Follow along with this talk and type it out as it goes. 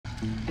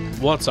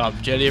What's up,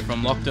 Jed here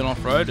from Locked In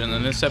Off-Road, and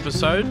in this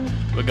episode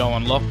we're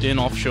going locked in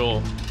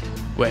offshore.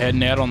 We're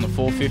heading out on the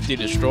 450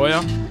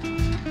 Destroyer.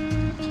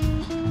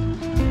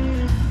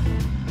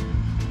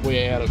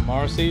 We're out at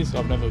Morissys.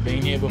 I've never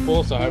been here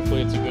before, so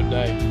hopefully it's a good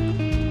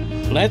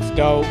day. Let's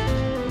go!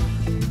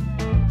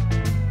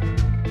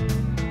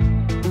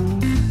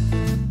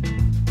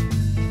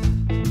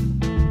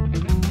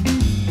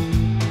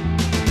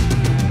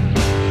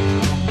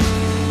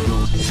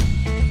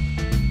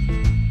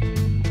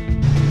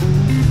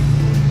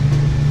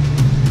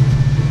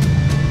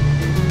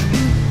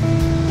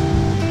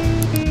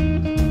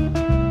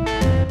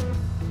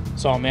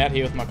 So I'm out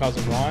here with my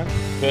cousin Ryan.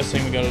 First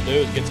thing we got to do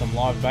is get some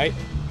live bait.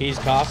 He's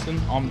casting,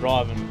 I'm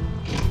driving.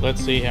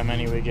 Let's see how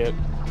many we get.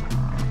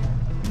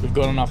 We've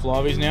got enough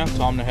liveys now,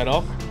 time to head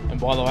off. And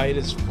by the way, it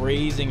is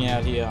freezing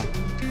out here.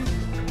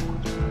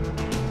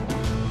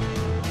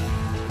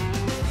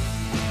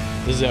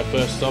 This is our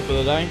first stop of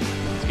the day.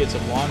 Let's get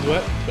some lines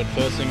wet, but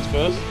first things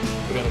first,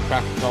 we're gonna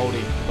crack a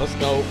coldie. Let's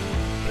go.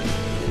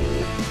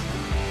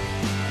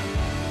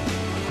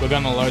 We're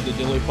gonna load the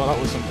dilly pot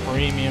up with some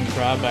premium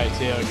crab bait,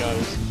 see how it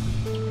goes.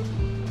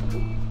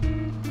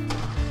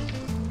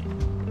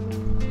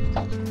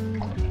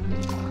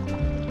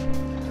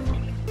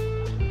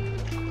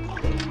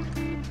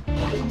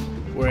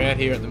 We're out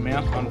here at the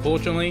mouth,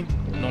 unfortunately,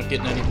 not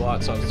getting any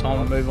bites, so it's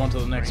time to move on to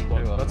the next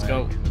spot. Let's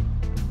go.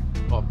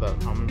 Pop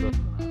that hummingbird.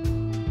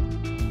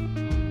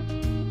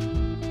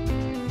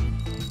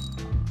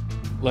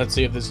 Let's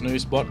see if this new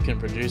spot can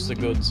produce the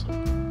goods.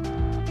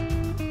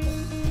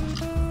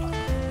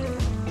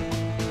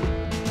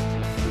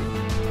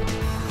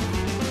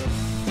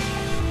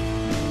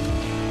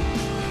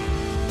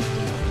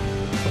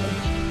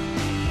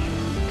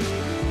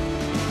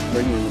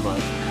 Bring me the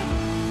mic.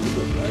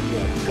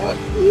 What?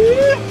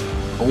 Yeah.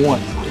 I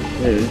want.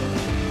 Yeah.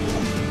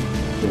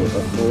 Do it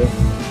up for you.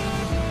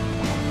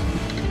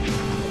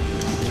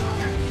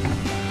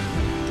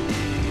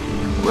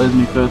 Where's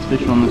my first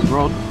fish on this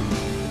rod?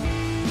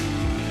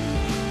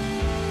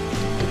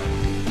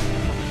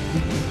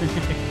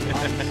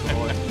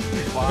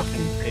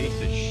 Fucking piece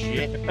of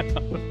shit.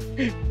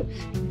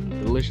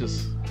 Delicious.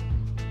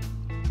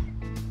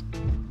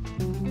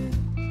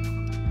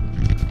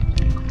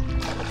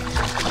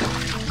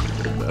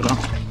 Better.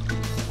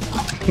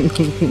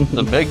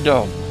 The big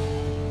dog.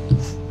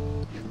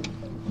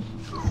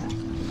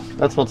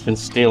 That's what's been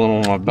stealing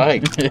all my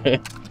bait.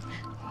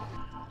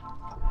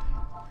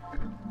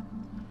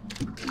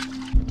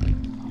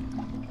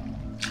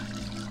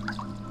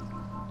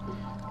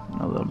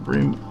 Another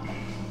bream.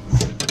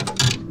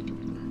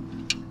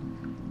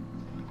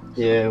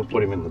 Yeah, we'll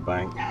put him in the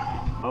bank.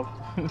 Oh,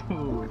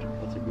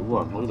 that's a good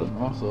one. Look at it.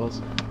 Nice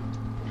size.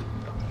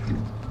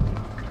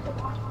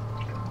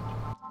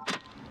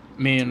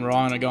 Me and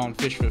Ryan are going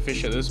fish for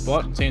fish at this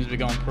spot. It seems to be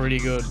going pretty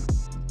good.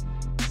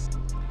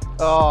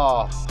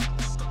 Oh,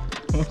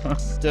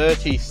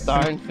 dirty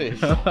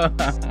stonefish.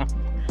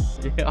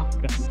 Yeah,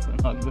 that's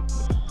not good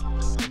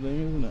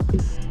thing,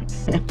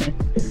 isn't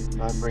it?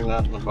 Don't bring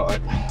that in the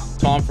boat.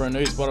 Time for a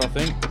new spot, I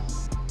think.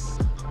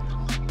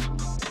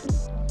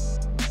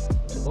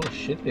 There's a lot of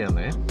shit down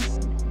there,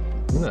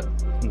 isn't it?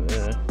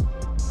 Yeah.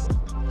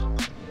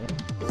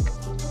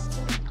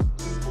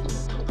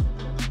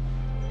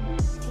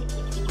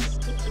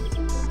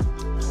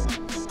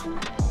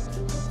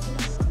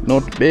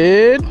 Not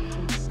bad.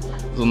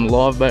 It was on the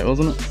live bait,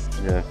 wasn't it?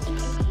 Yeah.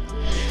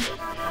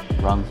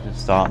 Run's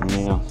just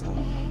starting now.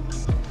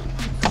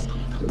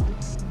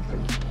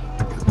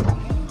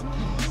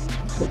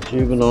 So.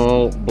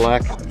 Juvenile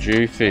black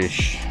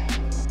jewfish.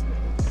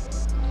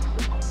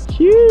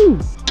 Phew!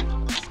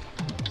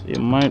 See you,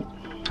 mate.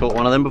 Caught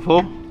one of them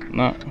before?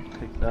 No.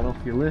 Pick that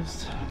off your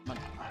list.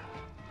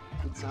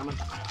 Good salmon.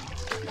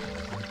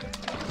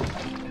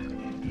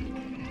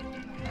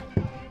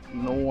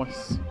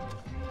 Nice.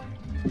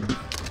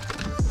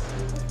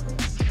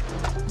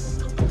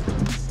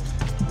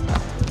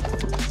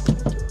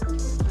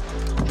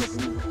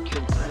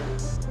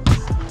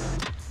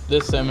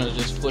 This salmon is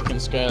just flicking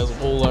scales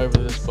all over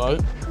this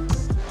boat.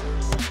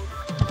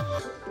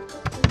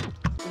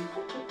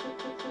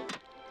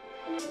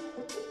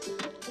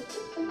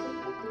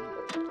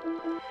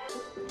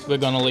 We're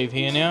gonna leave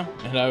here now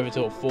and head over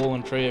to a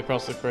fallen tree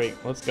across the creek.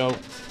 Let's go.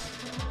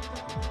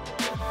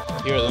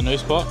 Here at the new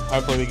spot,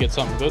 hopefully we get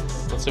something good.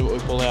 Let's see what we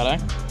pull out, eh?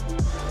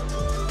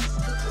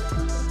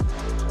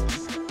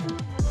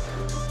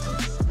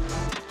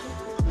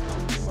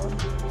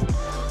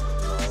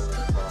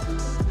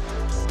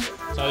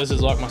 So this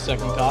is like my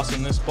second cast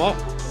in this spot.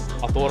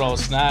 I thought I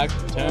was snagged,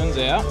 turns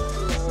out.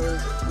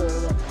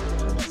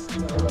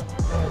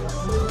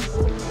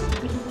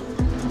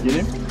 Get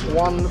him?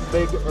 One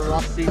big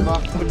rusty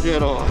muck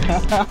Jedi.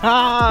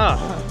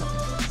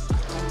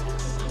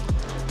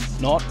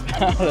 Not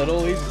at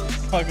all, he's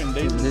fucking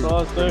decent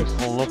size too.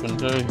 Small looking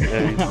too.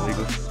 Yeah, he's really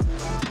good.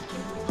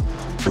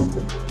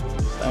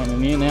 Staying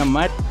in here now,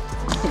 mate.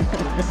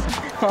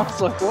 I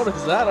was like, what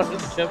is that? I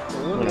just kept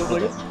looking. I was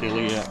like, It's still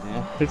out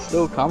now. it's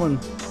still coming.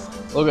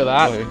 Look at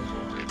that.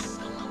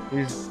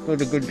 He's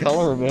got a good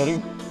colour about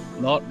him.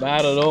 Not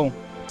bad at all.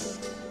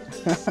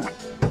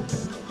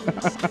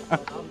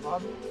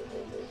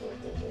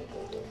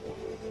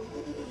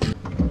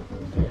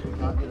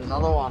 Might get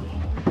another one.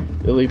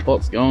 Billy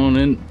pot's going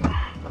in.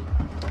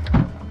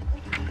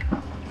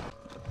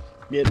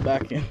 Get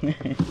back in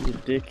there, you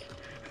dick.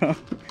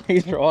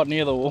 He's right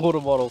near the water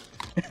bottle.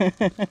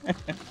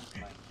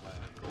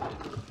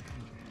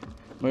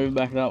 Move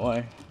back that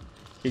way.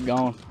 Keep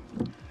going.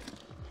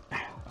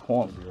 I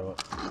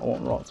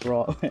want right to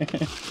right.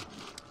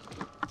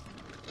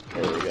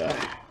 There we go.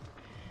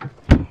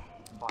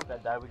 Fuck,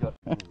 that day we got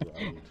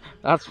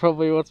That's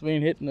probably what's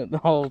been hitting it the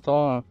whole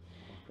time.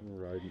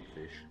 rodent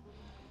fish.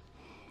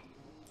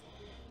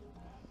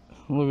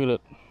 Look at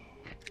it.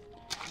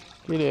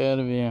 Get out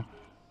of here.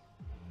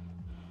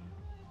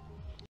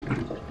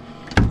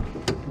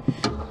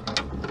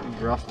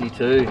 Rusty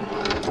too.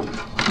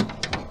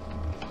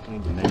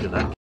 Need to measure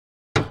that.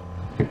 I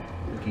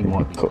think he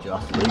might be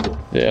just legal.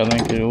 Yeah, I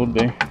think it would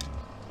be.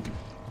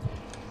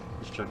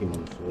 Just chuck him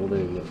on the floor there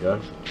and let go.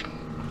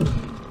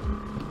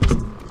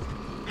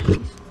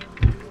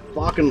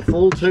 Fucking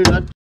full too,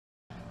 that.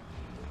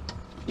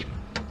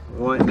 We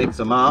won't mix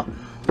them up.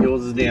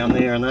 Yours is down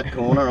there in that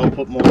corner. I'll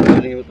put mine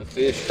down here with the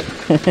fish.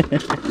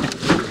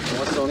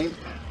 Nice on him.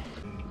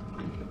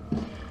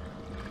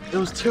 There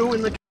was two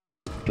in the.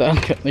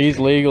 He's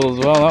legal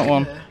as well, that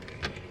one. Yeah.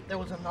 There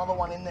was another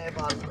one in there,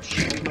 but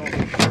shit, no.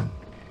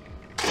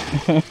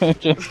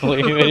 Just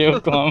leave it, he'll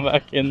climb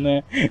back in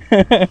there.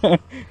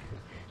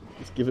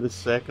 Just give it a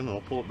second and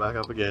I'll pull it back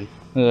up again.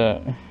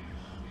 Yeah.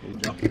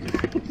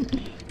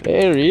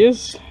 There he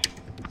is.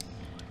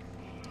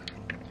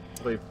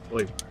 Oi,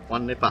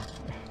 one nipper.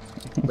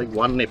 Big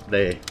one nip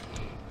there.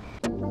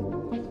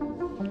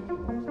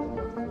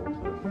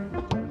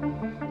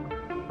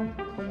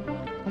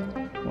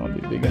 Might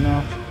be big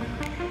enough.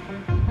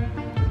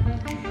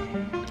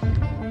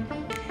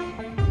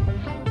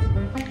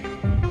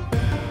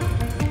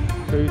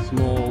 Too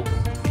small.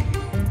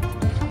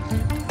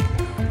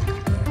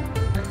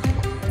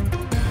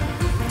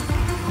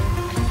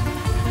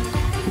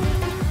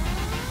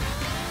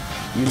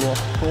 You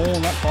lost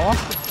corn that far.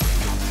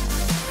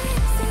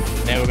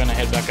 Now we're going to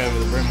head back over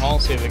the Bream hole,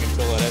 see if we can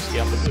fill that esky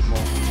up a bit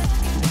more.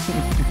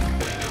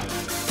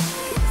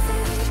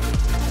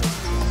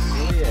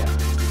 Oh yeah.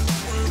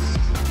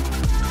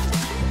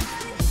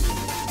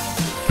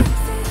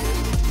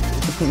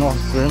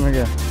 Nice Bream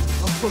again.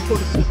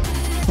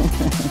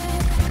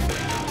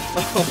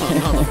 Oh,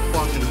 another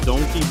fucking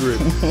donkey grip.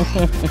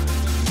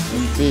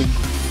 And big.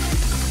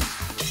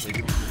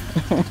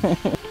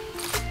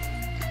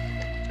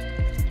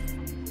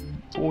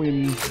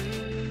 Boom.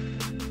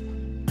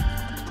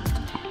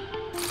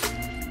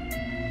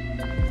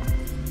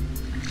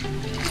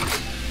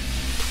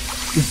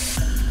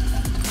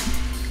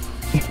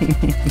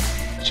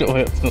 Sure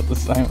it's not the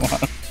same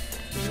one.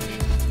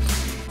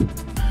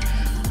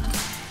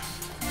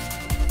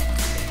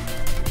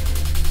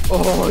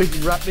 Oh, he's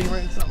wrapped me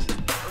around something.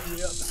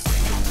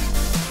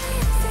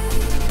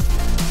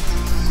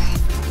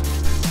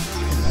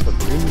 Another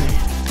Bream there.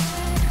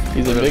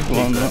 He's a big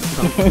one, though.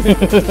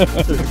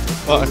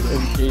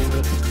 Fucking keep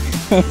it.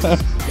 I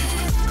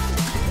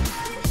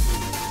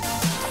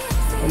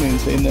haven't even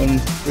seen them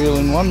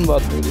reeling one,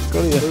 but we just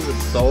got here. Look at the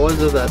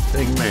size of that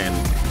thing, man.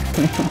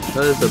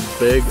 That is a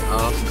big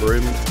ass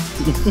Bream.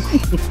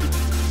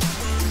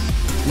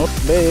 Not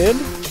bad.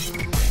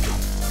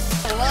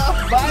 Hello,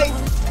 mate.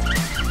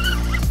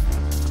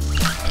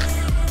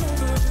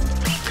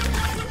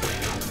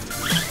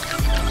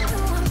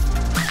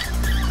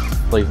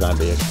 Please don't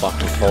be a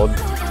fucking cod.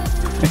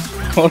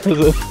 What is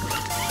it?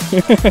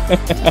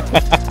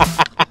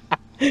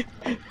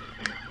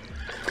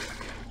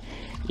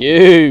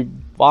 You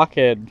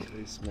fuckhead.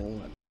 Too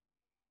small.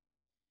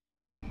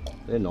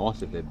 They're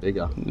nice if they're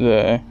bigger.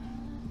 Yeah.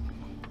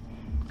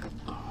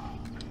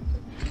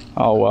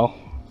 Oh well.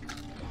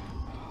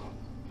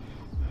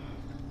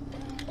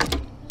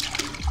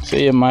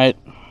 See you, mate.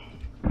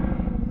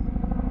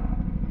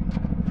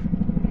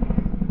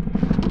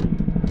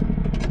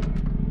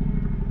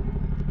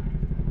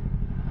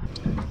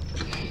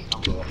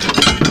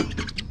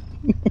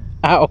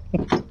 Ow.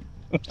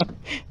 That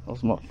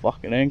was my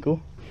fucking ankle.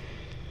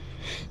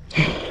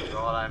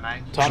 Righto,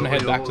 mate. Time to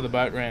head back to the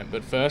boat ramp,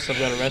 but first I've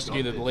got to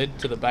rescue the lid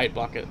to the bait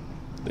bucket.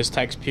 This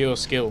takes pure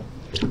skill.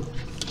 You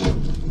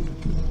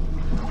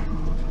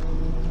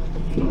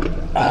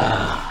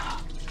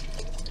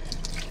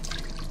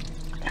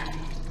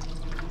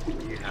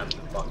have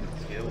the fucking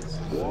skills.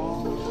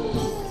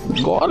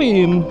 Got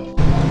him.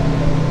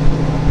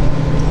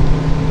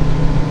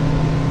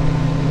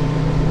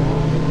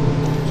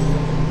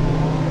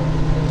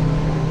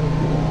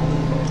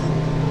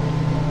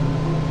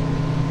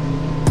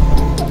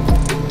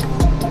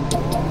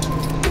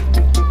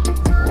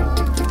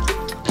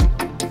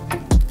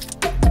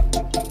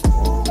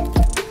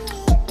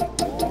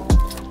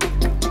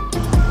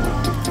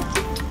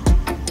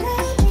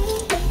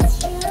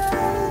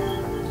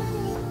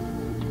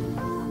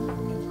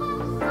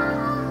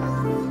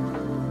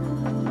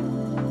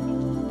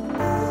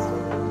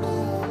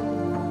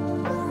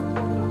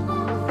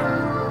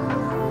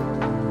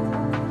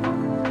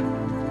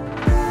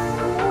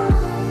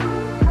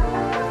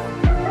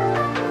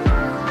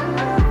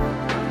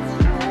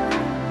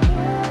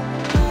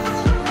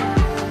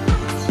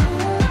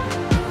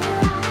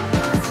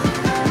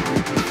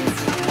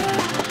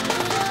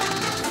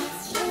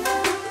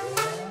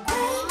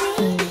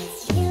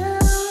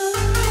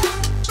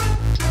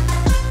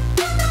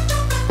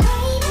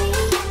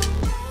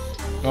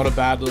 Not a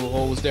bad little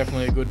haul. It was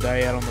definitely a good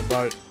day out on the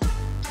boat.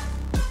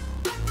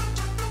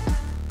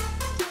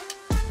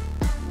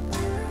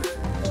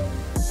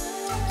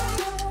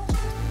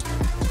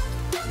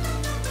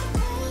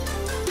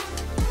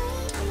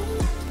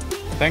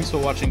 Thanks for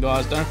watching,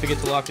 guys. Don't forget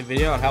to like the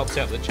video, it helps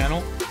out the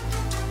channel.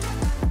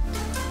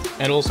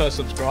 And also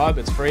subscribe,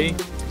 it's free,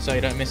 so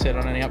you don't miss out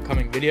on any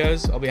upcoming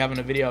videos. I'll be having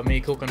a video of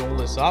me cooking all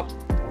this up.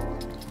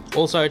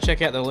 Also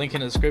check out the link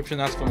in the description,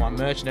 that's for my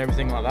merch and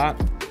everything like that.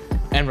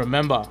 And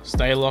remember,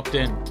 stay locked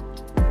in.